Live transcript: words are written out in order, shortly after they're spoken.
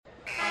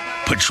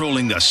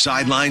patrolling the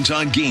sidelines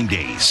on game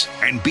days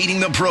and beating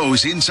the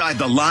pros inside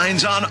the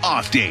lines on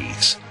off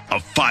days. A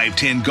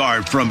 5'10"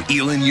 guard from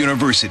Elon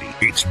University.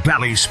 It's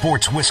Bally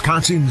Sports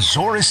Wisconsin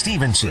Zora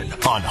Stephenson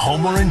on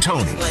Homer and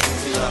Tony.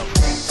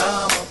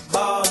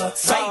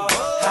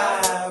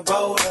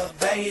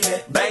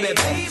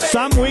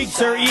 Some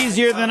weeks are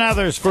easier than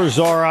others for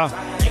Zora.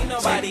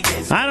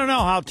 I don't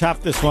know how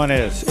tough this one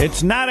is.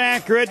 It's not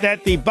accurate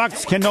that the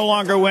Bucks can no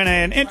longer win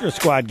an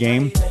inter-squad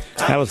game.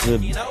 That was a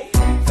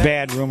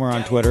bad rumor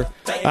on Twitter.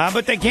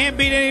 But they can't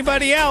beat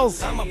anybody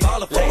else.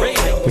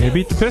 They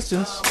beat the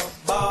Pistons.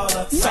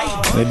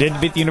 They did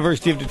beat the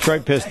University of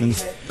Detroit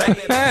Pistons.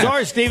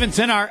 Zora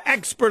Stephenson, our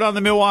expert on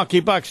the Milwaukee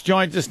Bucks,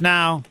 joins us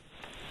now.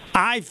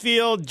 I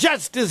feel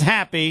just as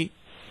happy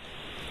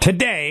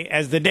today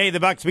as the day the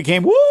Bucks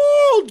became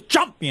world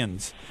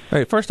champions.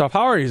 Hey, first off,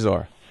 how are you,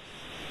 Zora?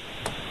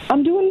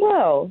 I'm doing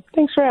well.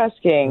 Thanks for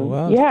asking.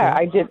 Well, yeah,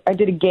 I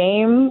did a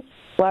game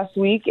last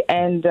week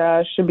and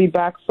should be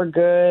back for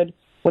good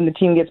when the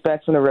team gets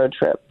back from the road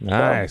trip.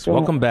 Nice. So,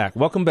 Welcome back.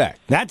 Welcome back.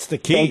 That's the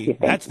key. Thank you.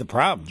 That's the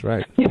problem. That's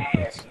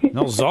right.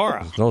 No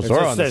Zora. No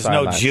Zora on the There's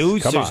no sidelines.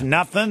 juice. Come There's on.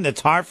 nothing. It's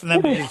hard for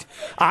them to just...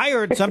 I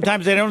heard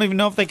sometimes they don't even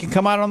know if they can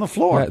come out on the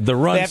floor. Yeah, the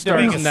run they have to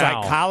bring a starts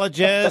now.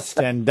 psychologist,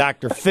 and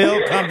Dr.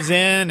 Phil comes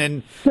in,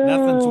 and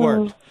nothing's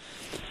worked.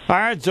 All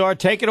right, Zora,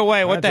 take it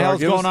away. What the Zora,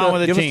 hell's going on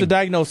with the give team? us the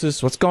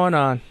diagnosis. What's going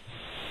on?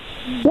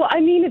 Well,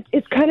 I mean,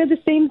 it's kind of the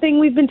same thing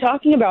we've been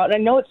talking about. And I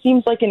know it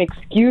seems like an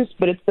excuse,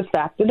 but it's the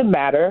fact of the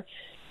matter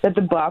that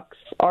the Bucks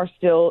are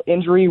still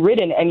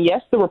injury-ridden. And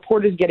yes, the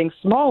report is getting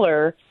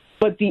smaller,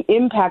 but the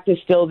impact is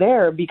still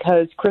there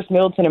because Khris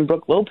Middleton and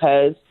Brook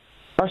Lopez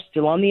are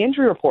still on the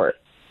injury report.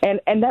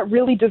 And that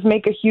really does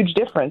make a huge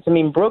difference. I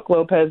mean, Brook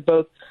Lopez,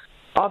 both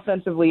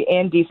offensively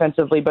and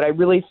defensively, but I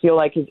really feel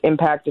like his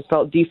impact is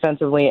felt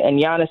defensively,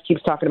 and Giannis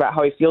keeps talking about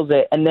how he feels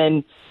it. And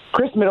then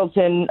Khris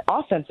Middleton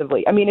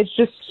offensively. I mean, it's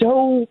just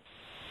so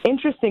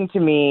interesting to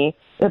me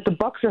that the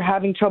Bucks are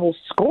having trouble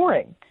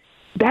scoring.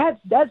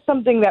 That's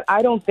something that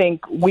I don't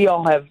think we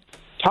all have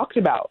talked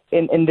about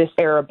in this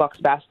era of Bucks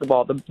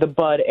basketball, the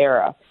Bud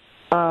era.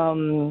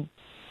 And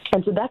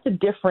so that's a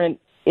different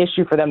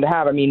issue for them to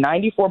have. I mean,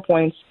 94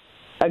 points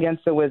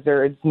against the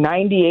Wizards,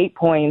 98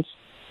 points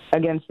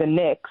against the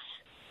Knicks.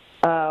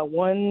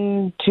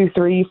 1, 2,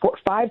 3, 4,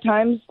 5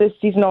 times this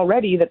season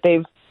already that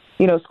they've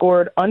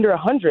scored under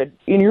 100.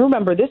 And you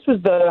remember, this was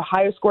the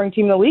highest scoring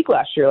team in the league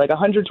last year, like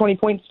 120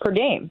 points per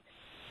game.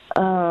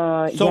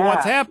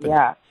 What's happened?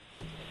 Yeah.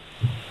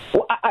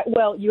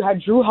 Well, you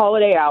had Drew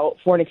Holiday out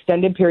for an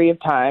extended period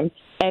of time,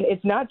 and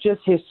it's not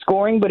just his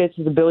scoring, but it's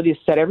his ability to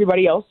set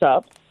everybody else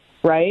up,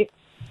 right?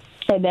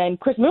 And then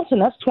Khris Middleton,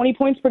 that's 20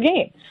 points per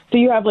game. So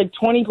you have like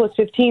 20 plus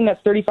 15,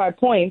 that's 35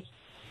 points.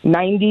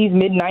 90s,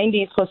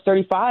 mid-90s plus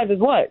 35 is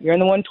what? You're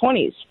in the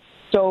 120s.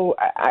 So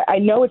I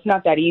know it's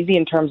not that easy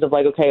in terms of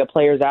like, okay, a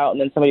player's out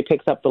and then somebody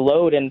picks up the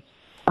load. And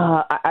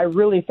I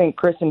really think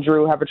Khris and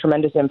Drew have a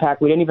tremendous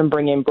impact. We didn't even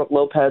bring in Brook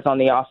Lopez on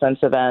the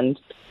offensive end.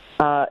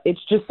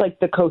 It's just like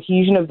the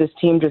cohesion of this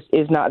team just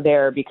is not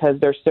there because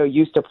they're so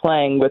used to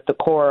playing with the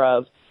core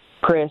of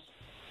Khris,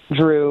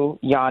 Drew,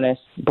 Giannis,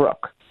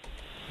 Brook.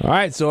 All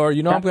right, Zora,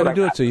 I'm going to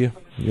do it to you.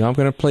 I'm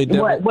going to play I'm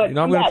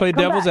going to play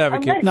devil's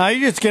advocate. No,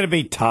 you're just going to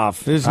be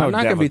tough. I'm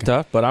not going to be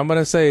tough, but I'm going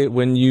to say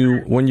when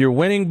you're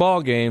winning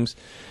ball games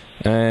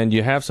and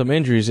you have some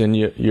injuries and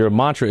your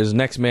mantra is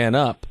next man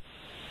up,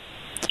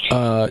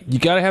 you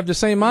got to have the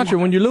same mantra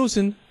when you're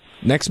losing.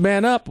 Next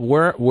man up.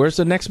 Where's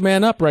the next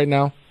man up right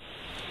now?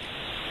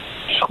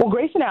 Well,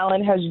 Grayson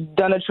Allen has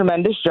done a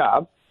tremendous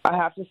job, I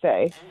have to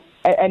say,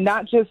 and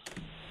not just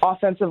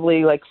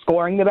offensively, like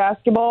scoring the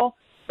basketball,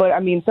 but I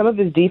mean some of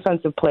his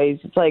defensive plays.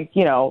 It's like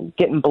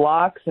getting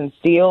blocks and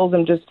steals.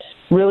 I'm just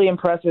really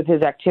impressed with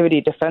his activity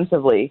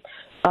defensively,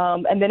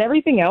 and then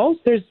everything else.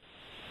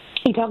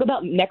 You talk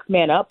about next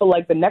man up, but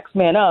like the next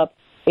man up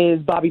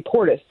is Bobby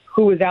Portis,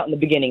 who was out in the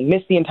beginning,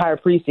 missed the entire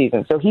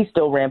preseason, so he's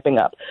still ramping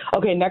up.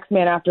 Okay, next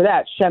man after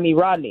that, Shemi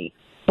Rodney,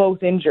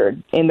 both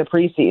injured in the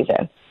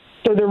preseason.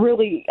 So they're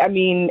really,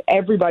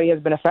 everybody has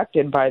been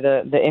affected by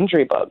the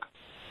injury bug.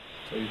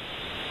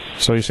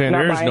 So you're saying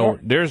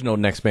there's no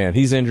next man.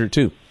 He's injured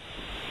too.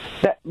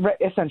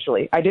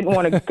 Essentially. I didn't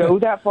want to go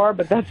that far,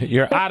 but that's...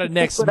 You're out of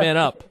next man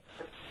up.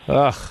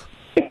 Ugh.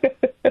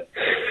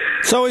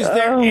 So is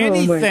there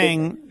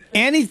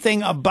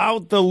anything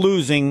about the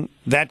losing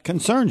that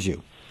concerns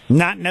you?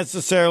 Not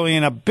necessarily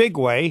in a big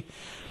way,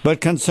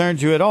 but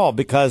concerns you at all?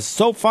 Because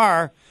so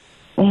far...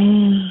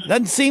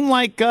 doesn't seem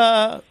like.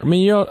 How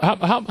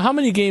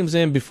many games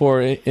in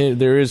before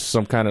there is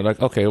some kind of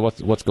like, okay,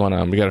 what's going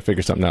on? We got to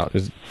figure something out.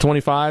 Is it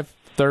 25,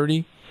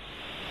 30?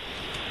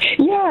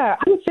 Yeah,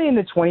 I would say in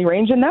the 20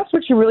 range, and that's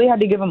what you really had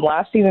to give them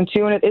last season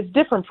too. And it's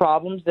different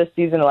problems this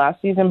season and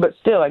last season, but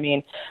still,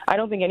 I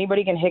don't think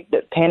anybody can hit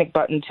the panic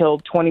button until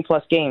 20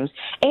 plus games.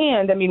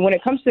 And when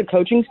it comes to the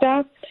coaching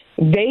staff,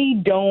 they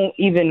don't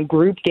even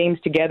group games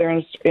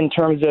together in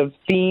terms of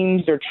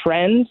themes or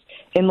trends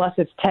unless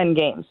it's 10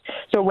 games.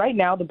 So right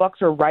now the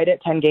Bucks are right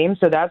at 10 games,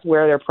 so that's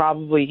where they're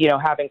probably,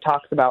 having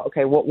talks about,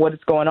 okay, what is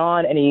going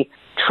on, any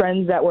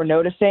trends that we're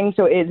noticing.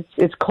 So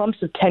it's clumps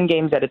of 10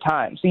 games at a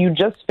time. So you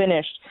just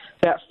finished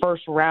that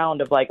first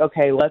round of like,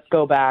 okay, let's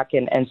go back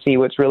and see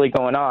what's really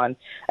going on.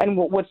 And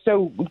what's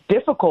so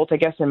difficult, I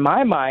guess, in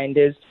my mind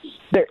is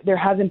there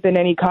hasn't been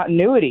any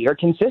continuity or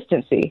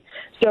consistency.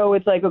 So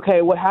it's like,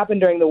 okay, what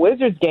happened during the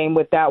Wizards game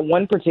with that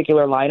one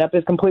particular lineup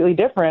is completely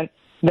different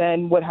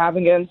than what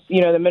happened against,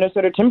 the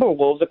Minnesota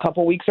Timberwolves a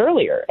couple weeks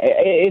earlier.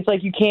 It's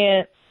like you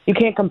can't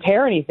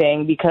compare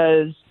anything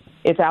because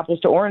it's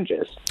apples to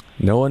oranges.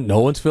 No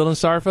one's feeling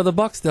sorry for the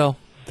Bucks though.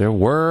 They're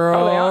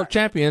world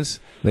champions.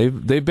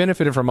 They've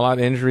benefited from a lot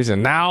of injuries,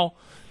 and now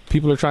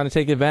people are trying to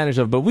take advantage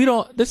of. But we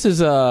don't. This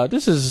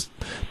is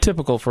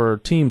typical for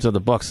teams of the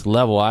Bucks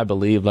level, I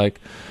believe. Like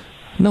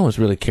no one's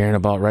really caring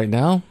about right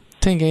now.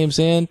 10 games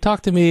in.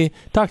 Talk to me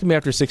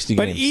after 60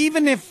 games. But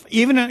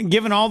even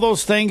given all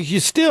those things, you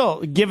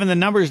still, given the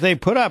numbers they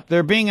put up,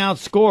 they're being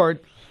outscored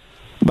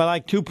by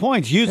like 2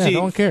 points. Usually,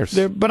 no one cares.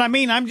 But I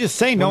mean, I'm just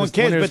saying, no one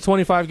cares. But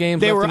 25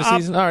 games left in the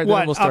season. All right,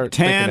 then we'll start up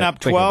 10, up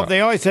 12.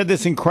 They always had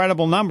this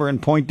incredible number in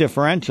point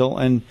differential,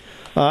 and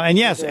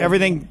yes,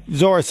 everything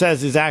Zora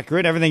says is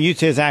accurate. Everything you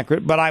say is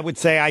accurate. But I would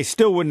say I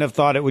still wouldn't have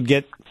thought it would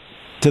get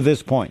to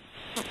this point.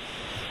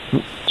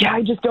 Yeah,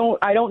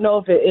 I don't know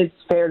if it's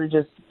fair to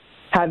just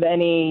have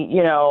any,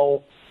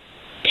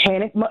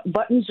 panic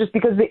buttons just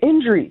because of the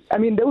injuries. I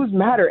mean, those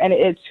matter, and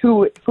it's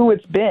who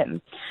it's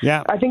been.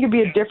 Yeah. I think it'd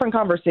be a different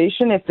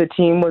conversation if the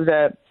team was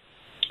at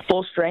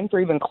full strength or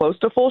even close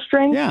to full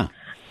strength. Yeah.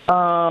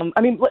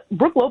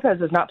 Brook Lopez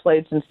has not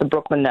played since the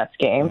Brooklyn Nets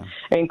game. Yeah.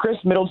 I mean, Khris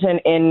Middleton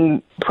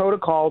in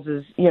protocols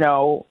is,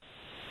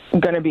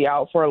 going to be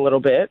out for a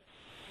little bit.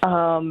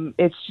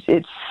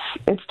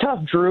 It's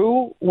tough.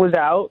 Drew was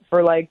out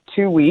for like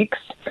 2 weeks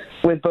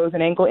with both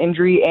an ankle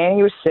injury and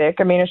he was sick.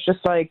 I mean, it's just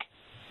like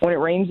when it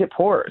rains, it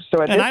pours.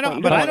 So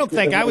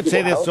I would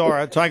say this,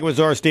 Zora. Talking with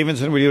Zora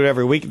Stephenson, we do it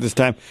every week at this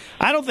time.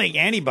 I don't think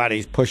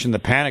anybody's pushing the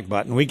panic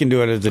button. We can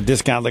do it as a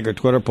discount liquor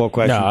Twitter poll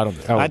question.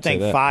 No, I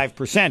think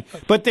 5%.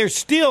 But there's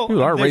still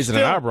people are raising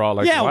an eyebrow.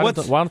 Like,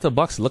 why don't the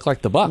Bucks look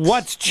like the Bucks?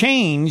 What's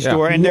changed?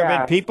 There have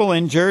been people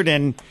injured,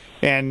 and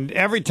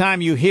every time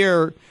you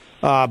hear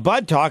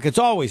Bud talk, it's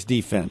always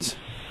defense.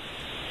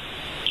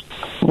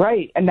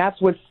 Right, and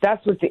that's what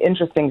the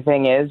interesting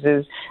thing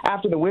is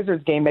after the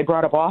Wizards game, they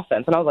brought up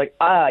offense, and I was like,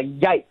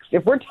 yikes.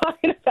 If we're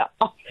talking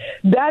about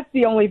that's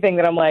the only thing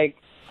that I'm like,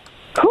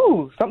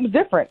 something's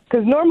different.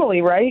 Because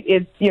normally, right,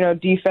 it's,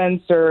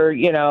 defense or,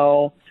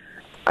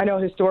 I know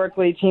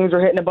historically teams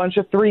were hitting a bunch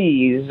of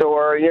threes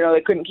or,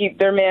 they couldn't keep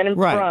their man in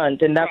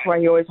front, and that's why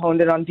he always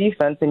honed it on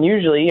defense. And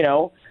usually,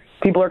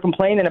 people are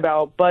complaining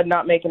about Bud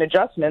not making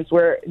adjustments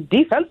where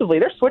defensively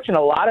they're switching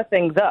a lot of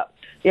things up.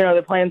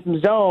 They're playing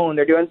some zone,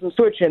 they're doing some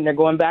switching, they're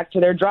going back to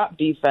their drop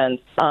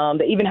defense.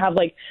 They even have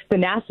like the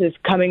Nassus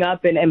coming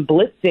up and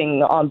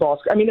blitzing on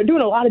balls. I mean, they're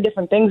doing a lot of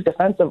different things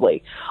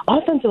defensively.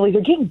 Offensively,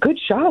 they're getting good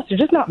shots. They're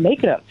just not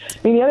making them. I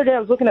mean, the other day I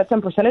was looking at some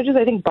percentages.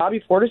 I think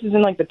Bobby Portis is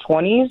in like the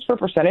 20s for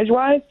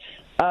percentage-wise.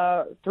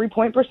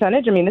 3-point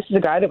percentage. I mean, this is a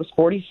guy that was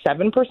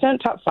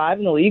 47%, top 5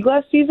 in the league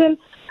last season.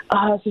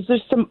 So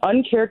there's some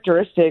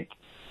uncharacteristic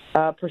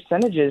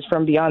percentages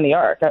from beyond the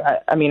arc.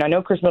 I mean, I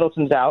know Khris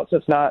Middleton's out, so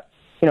it's not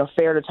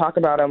fair to talk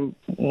about him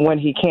when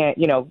he can't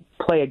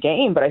play a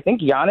game. But I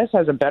think Giannis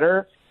has a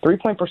better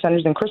 3-point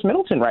percentage than Khris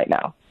Middleton right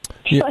now.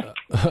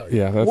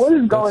 What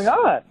is going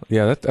on?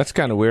 Yeah, that's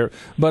kind of weird.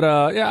 But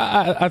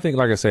I think,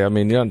 like I say, I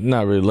mean, you're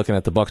not really looking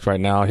at the Bucks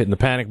right now, hitting the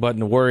panic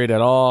button, worried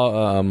at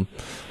all.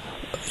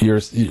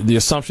 The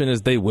assumption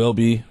is they will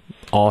be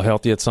all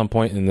healthy at some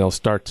point, and they'll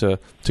start to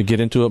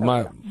get into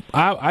it.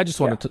 I just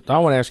want to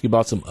ask you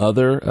about some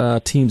other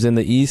teams in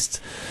the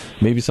East,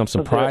 maybe some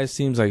surprise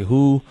teams. Like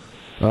who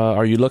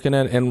are you looking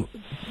at? And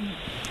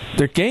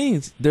their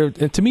gains,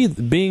 and to me,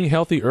 being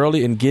healthy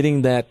early and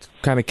getting that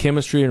kind of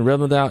chemistry and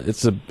rhythm down,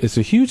 it's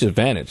a huge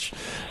advantage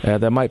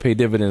that might pay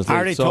dividends. I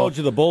already told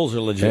you the Bulls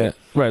are legit.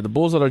 Right, the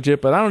Bulls are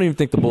legit, but I don't even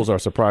think the Bulls are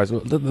surprised.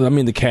 I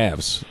mean, the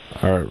Cavs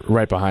are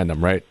right behind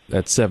them, right,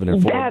 at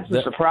 7-4. That's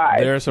a surprise.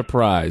 They're a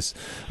surprise.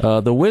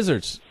 The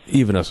Wizards,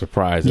 even a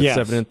surprise at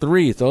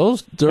 7-3.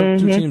 Those are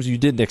two teams you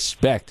didn't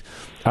expect.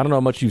 I don't know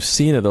how much you've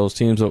seen of those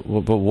teams,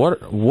 but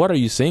what are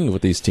you seeing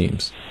with these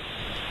teams?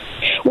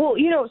 Well,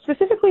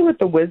 specifically with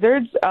the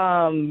Wizards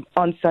on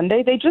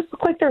Sunday, they just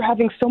look like they're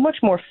having so much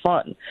more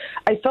fun.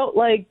 I felt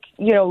like,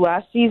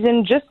 last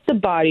season, just the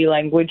body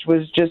language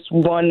was just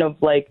one of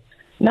like,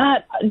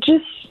 not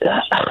just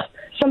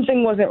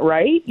something wasn't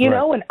right,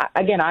 know. And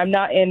again, I'm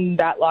not in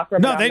that locker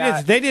room. No, they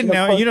didn't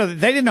know.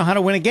 They didn't know how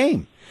to win a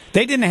game.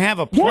 They didn't have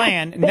a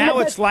plan. Now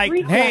it's like,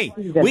 hey,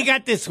 we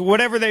got this.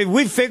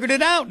 We figured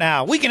it out.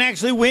 Now we can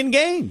actually win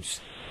games.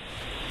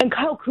 And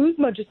Kyle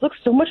Kuzma just looks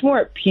so much more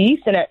at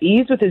peace and at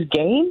ease with his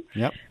game.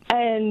 Yep.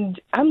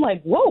 And I'm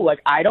like, whoa,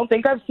 I don't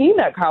think I've seen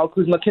that Kyle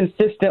Kuzma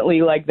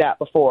consistently like that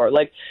before.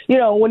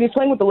 When he's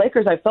playing with the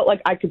Lakers, I felt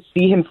like I could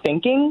see him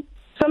thinking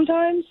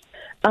sometimes.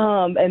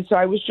 And so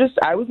I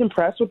was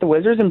impressed with the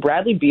Wizards, and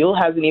Bradley Beal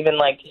hasn't even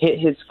hit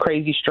his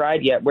crazy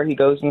stride yet where he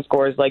goes and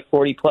scores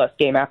 40 plus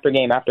game after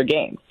game after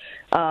game.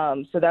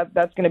 So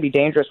that's going to be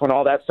dangerous when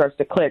all that starts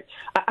to click.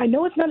 I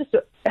know it's not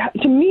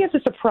to me, it's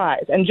a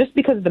surprise. And just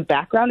because of the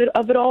background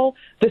of it all,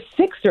 the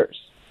Sixers,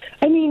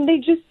 I mean, they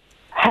just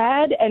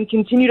had and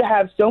continue to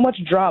have so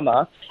much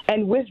drama.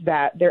 And with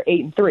that, they're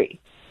 8-3.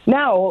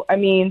 Now, I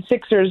mean,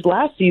 Sixers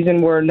last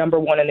season were number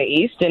 1 in the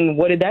East, and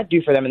what did that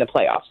do for them in the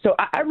playoffs? So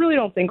I really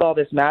don't think all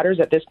this matters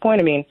at this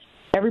point. I mean,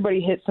 everybody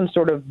hits some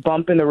sort of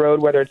bump in the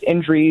road, whether it's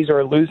injuries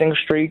or a losing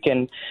streak,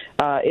 and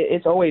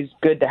it's always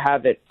good to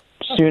have it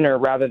sooner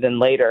rather than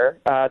later.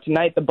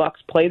 Tonight, the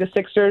Bucks play the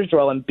Sixers.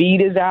 Joel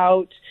Embiid is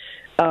out.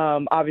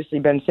 Obviously,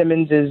 Ben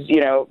Simmons is,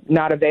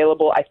 not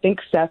available. I think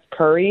Seth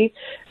Curry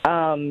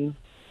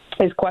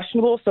is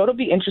questionable, so it'll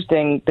be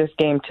interesting this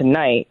game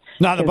tonight.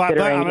 No, I'm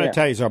going to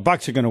tell you,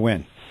 Bucks are going to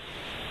win.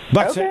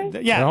 Bucks,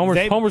 okay. Yeah,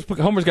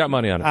 Homer's got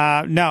money on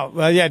it.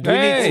 No, yeah,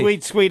 we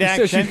need sweet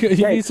action.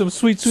 You need some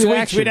sweet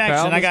action.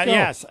 Pal. I got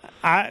Let's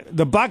go.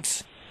 The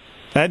Bucks.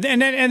 And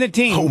the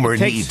team. Homer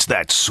needs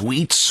that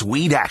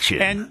sweet action.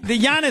 And the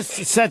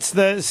Giannis sets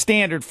the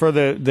standard for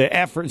the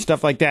effort and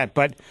stuff like that.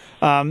 But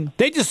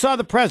they just saw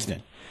the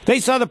president. They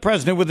saw the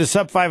president with a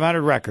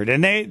sub-500 record,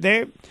 and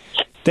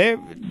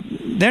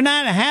they're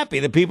not happy.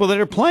 The people that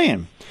are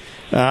playing,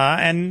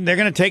 and they're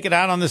going to take it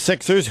out on the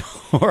Sixers,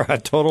 who are a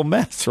total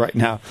mess right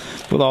now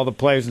with all the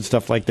players and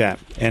stuff like that.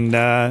 And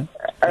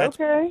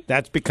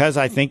that's because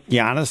I think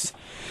Giannis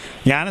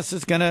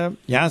is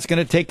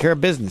gonna take care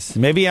of business.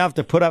 Maybe you have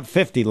to put up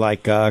 50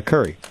 like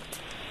Curry.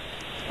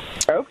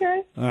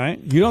 Okay. All right.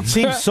 You don't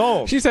seem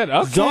sold. She said,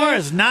 okay.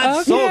 Zora's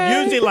not sold.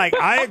 Usually,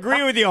 I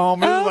agree with you,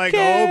 Homer.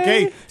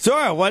 Okay.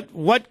 Zora,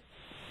 what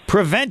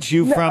prevents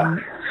you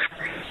from...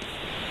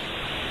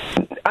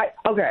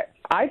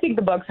 I think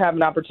the Bucks have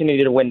an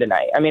opportunity to win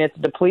tonight. I mean, it's a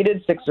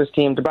depleted Sixers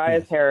team.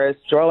 Tobias Harris,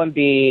 Joel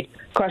Embiid,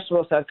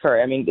 questionable Seth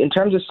Curry. I mean, in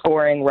terms of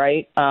scoring,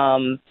 right,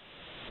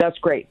 that's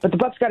great. But the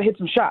Bucks got to hit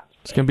some shots.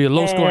 It's going to be a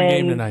low-scoring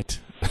game tonight.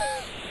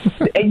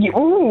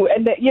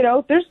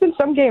 There's been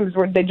some games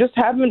where they just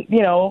haven't,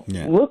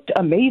 looked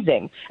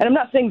amazing. And I'm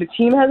not saying the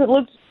team hasn't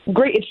looked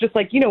great. It's just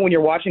when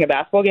you're watching a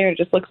basketball game, it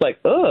just looks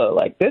like,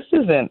 this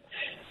isn't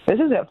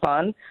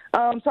fun.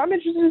 So I'm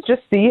interested to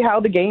just see how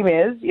the game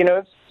is.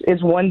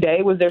 It's one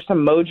day. Was there some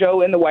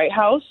mojo in the White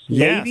House?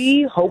 Yes.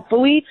 Maybe,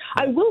 hopefully.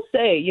 I will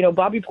say,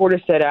 Bobby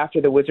Portis said after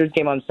the Wizards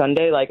game on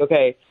Sunday,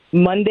 okay,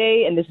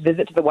 Monday and this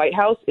visit to the White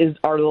House is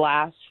our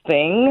last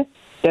thing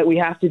that we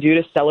have to do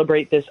to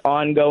celebrate this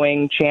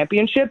ongoing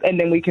championship, and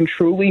then we can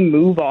truly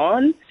move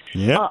on.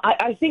 Yep.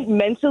 I think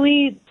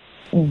mentally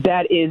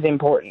that is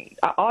important.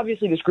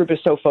 Obviously, this group is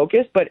so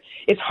focused, but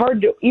it's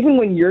hard to, even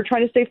when you're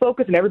trying to stay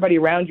focused and everybody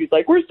around you is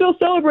like, we're still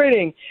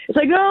celebrating. It's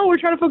like, no, we're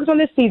trying to focus on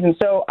this season.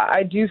 So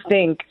I do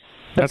think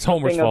that's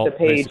Homer's fault. Of the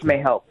page basically may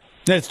help.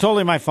 It's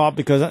totally my fault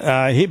because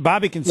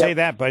Bobby can say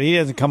that, but he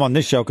doesn't come on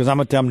this show because I'm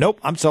going to tell him, nope,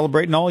 I'm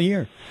celebrating all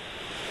year.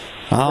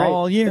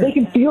 All year. They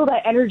can feel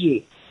that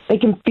energy.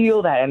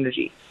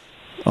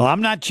 Well,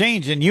 I'm not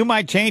changing. You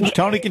might change.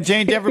 Tony can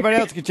change. Everybody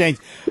else can change.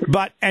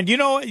 But, and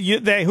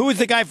who is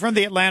the guy from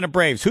the Atlanta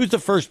Braves? Who's the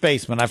first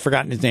baseman? I've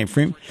forgotten his name.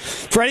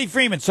 Freddie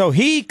Freeman. So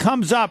he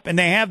comes up and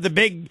they have the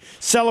big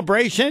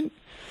celebration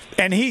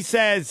and he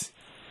says,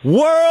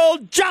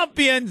 world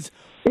champions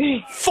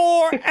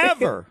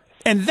forever.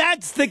 And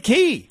that's the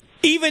key.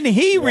 Even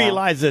he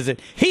realizes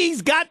it.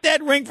 He's got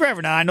that ring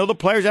forever. Now, I know the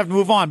players have to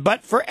move on,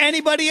 but for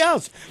anybody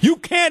else, you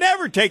can't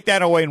ever take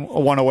that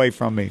one away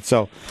from me.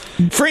 So,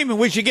 Freeman,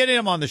 we should get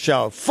him on the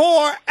show.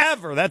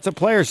 Forever. That's a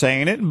player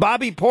saying it. And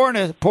Bobby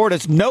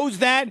Portis knows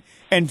that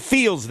and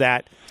feels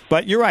that.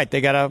 But you're right. They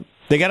gotta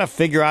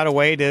figure out a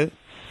way to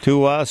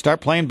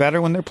start playing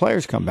better when their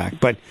players come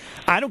back. But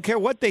I don't care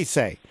what they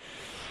say.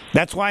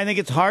 That's why I think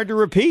it's hard to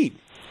repeat.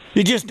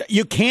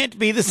 You can't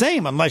be the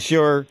same unless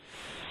you're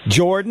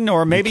Jordan,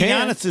 or maybe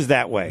Giannis is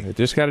that way. You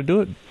just got to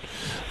do it.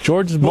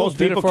 Jordan's most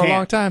did it for a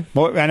long time.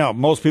 I know.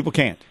 Most people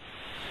can't.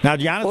 Now,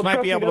 Giannis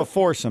might be able to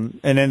force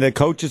him, and then the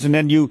coaches, and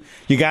then you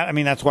got,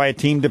 that's why a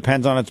team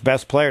depends on its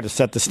best player to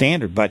set the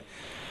standard. But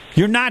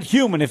you're not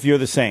human if you're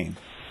the same.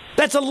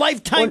 That's a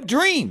lifetime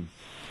dream.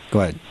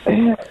 Go ahead.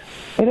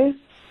 It is.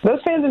 Those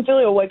fans in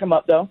Philly will wake them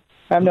up, though.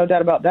 I have no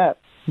doubt about that.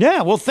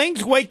 Yeah, well,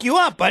 things wake you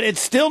up, but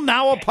it's still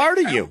now a part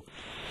of you.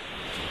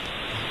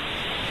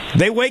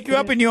 They wake you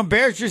up and you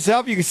embarrass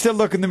yourself, you can still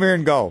look in the mirror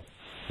and go,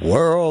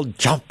 world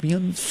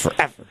champions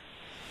forever.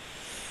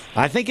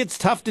 I think it's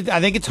tough to.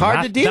 I think it's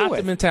hard to deal with. Not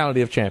the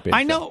mentality of champions.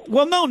 I know.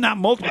 Well, no, not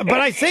multiple.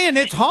 But I'm saying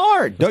it's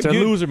hard. It's a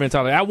loser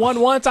mentality. I won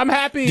once. I'm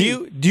happy.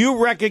 Do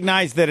you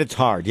recognize that it's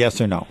hard? Yes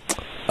or no?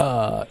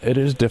 It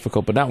is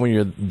difficult, but not when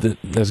you're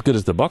as good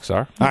as the Bucks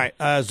are. All right,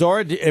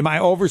 Zora, am I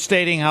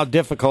overstating how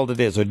difficult it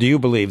is, or do you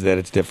believe that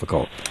it's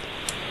difficult?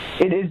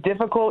 It is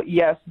difficult,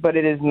 yes, but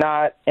it is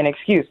not an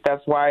excuse.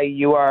 That's why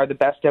you are the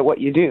best at what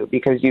you do,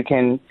 because you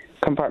can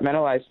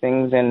compartmentalize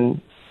things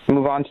and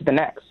move on to the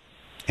next.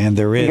 And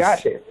there is. You got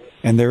to.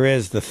 And there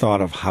is the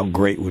thought of how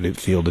great would it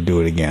feel to do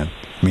it again.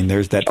 I mean,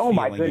 there's that Oh,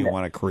 my feeling you goodness.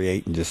 want to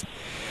create and just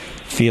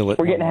feel it.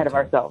 We're getting ahead of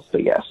ourselves,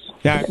 but yes.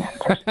 Yeah.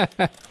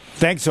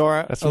 Thanks,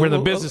 Zora. We're in the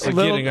business of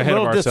getting ahead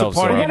of ourselves.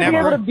 Disappointing We're you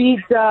going to be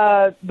able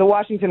never, to beat the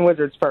Washington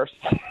Wizards first.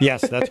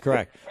 yes, that's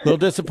correct. A little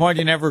disappointed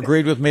you never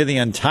agreed with me the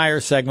entire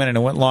segment, and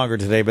it went longer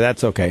today, but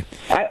that's okay.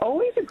 I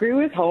always agree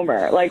with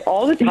Homer, like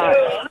all the time.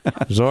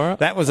 Zora?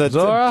 That was a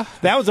Zora?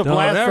 blast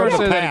never from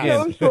say the that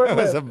past. again. That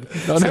was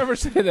a- Don't ever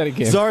say that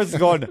again. Zora's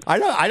going,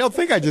 I don't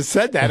think I just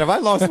said that. Have I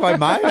lost my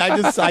mind?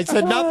 I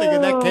said nothing,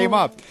 and that came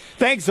up.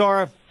 Thanks,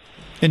 Zora.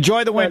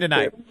 Enjoy the win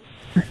tonight.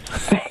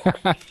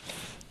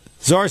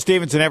 Zora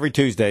Stephenson every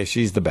Tuesday.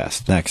 She's the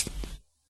best. Next.